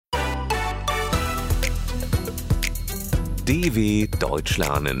DW Deutsch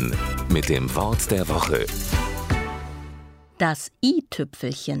lernen mit dem Wort der Woche. Das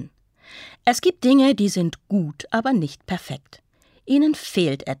i-Tüpfelchen. Es gibt Dinge, die sind gut, aber nicht perfekt. Ihnen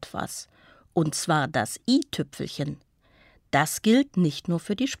fehlt etwas, und zwar das i-Tüpfelchen. Das gilt nicht nur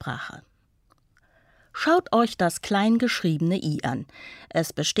für die Sprache. Schaut euch das klein geschriebene i an.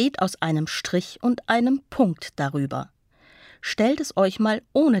 Es besteht aus einem Strich und einem Punkt darüber. Stellt es euch mal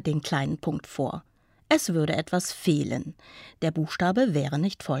ohne den kleinen Punkt vor. Es würde etwas fehlen. Der Buchstabe wäre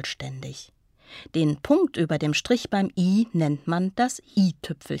nicht vollständig. Den Punkt über dem Strich beim i nennt man das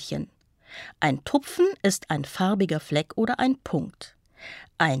i-Tüpfelchen. Ein Tupfen ist ein farbiger Fleck oder ein Punkt.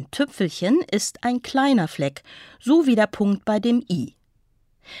 Ein Tüpfelchen ist ein kleiner Fleck, so wie der Punkt bei dem i.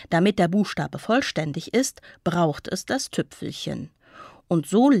 Damit der Buchstabe vollständig ist, braucht es das Tüpfelchen. Und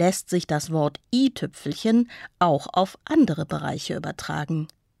so lässt sich das Wort i-Tüpfelchen auch auf andere Bereiche übertragen.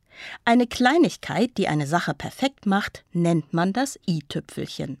 Eine Kleinigkeit, die eine Sache perfekt macht, nennt man das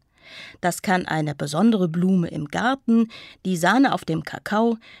i-Tüpfelchen. Das kann eine besondere Blume im Garten, die Sahne auf dem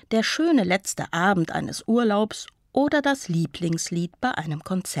Kakao, der schöne letzte Abend eines Urlaubs oder das Lieblingslied bei einem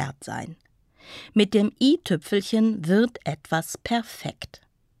Konzert sein. Mit dem i-Tüpfelchen wird etwas perfekt.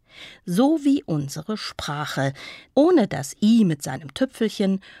 So wie unsere Sprache. Ohne das i mit seinem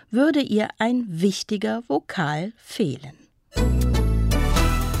Tüpfelchen würde ihr ein wichtiger Vokal fehlen.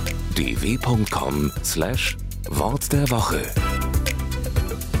 dw.com/Wort der Woche